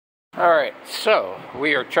Alright, so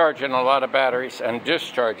we are charging a lot of batteries and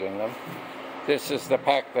discharging them. This is the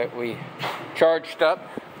pack that we charged up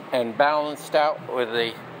and balanced out with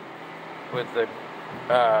the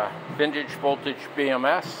vintage voltage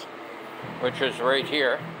BMS, which is right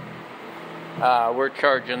here. We're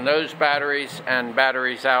charging those batteries and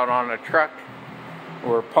batteries out on a truck.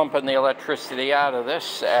 We're pumping the electricity out of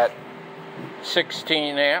this at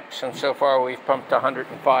 16 amps, and so far we've pumped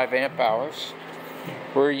 105 amp hours.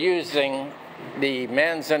 We're using the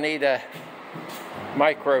Manzanita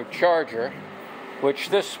micro charger, which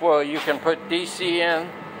you can put DC in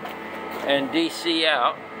and DC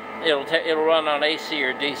out. It'll run on AC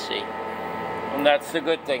or DC, and that's the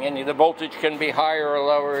good thing. And the voltage can be higher or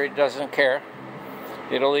lower, it doesn't care.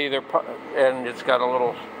 It'll either, and it's got a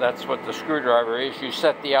little, that's what the screwdriver is. You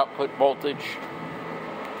set the output voltage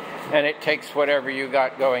and it takes whatever you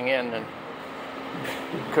got going in and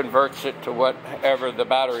converts it to whatever the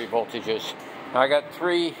battery voltage is. I got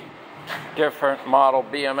 3 different model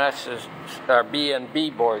BMS's, B&B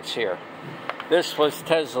boards here. This was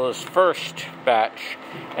Tesla's first batch,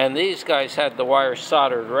 and these guys had the wires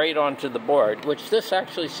soldered right onto the board, which this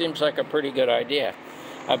actually seems like a pretty good idea.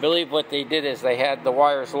 I believe what they did is they had the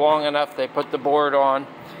wires long enough, they put the board on,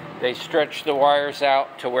 they stretched the wires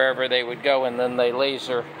out to wherever they would go, and then they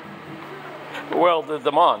laser welded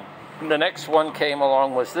them on. The next one came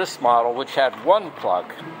along was this model, which had one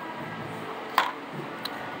plug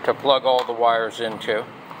to plug all the wires into.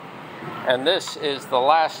 And this is the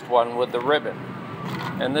last one with the ribbon.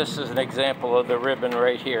 And this is an example of the ribbon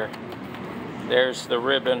right here. There's the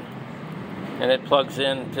ribbon, and it plugs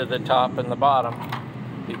into the top and the bottom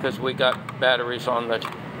because we got batteries on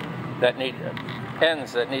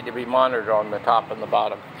pens that need to be monitored on the top and the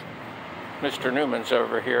bottom. Mr. Newman's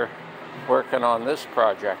over here working on this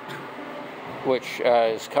project, which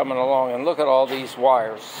is coming along, and look at all these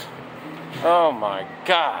wires. Oh my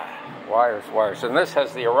God, wires. And this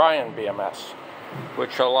has the Orion BMS,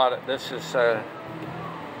 which this is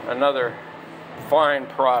another fine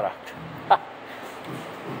product.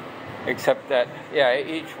 Except that, yeah,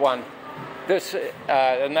 each one,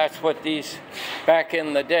 and that's what these, back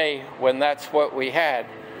in the day when that's what we had,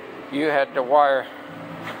 you had to wire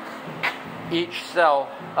each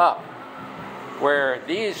cell up, where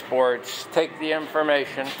these boards take the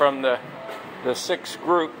information from the 6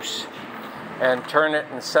 groups and turn it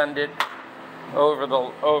and send it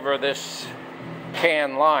over this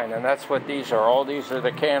CAN line, and that's what these are. All these are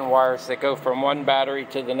the CAN wires that go from one battery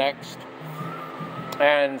to the next,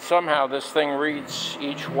 and somehow this thing reads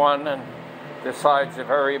each one and decides if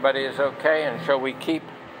everybody is okay and shall we keep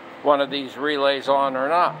one of these relays on or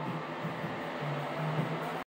not.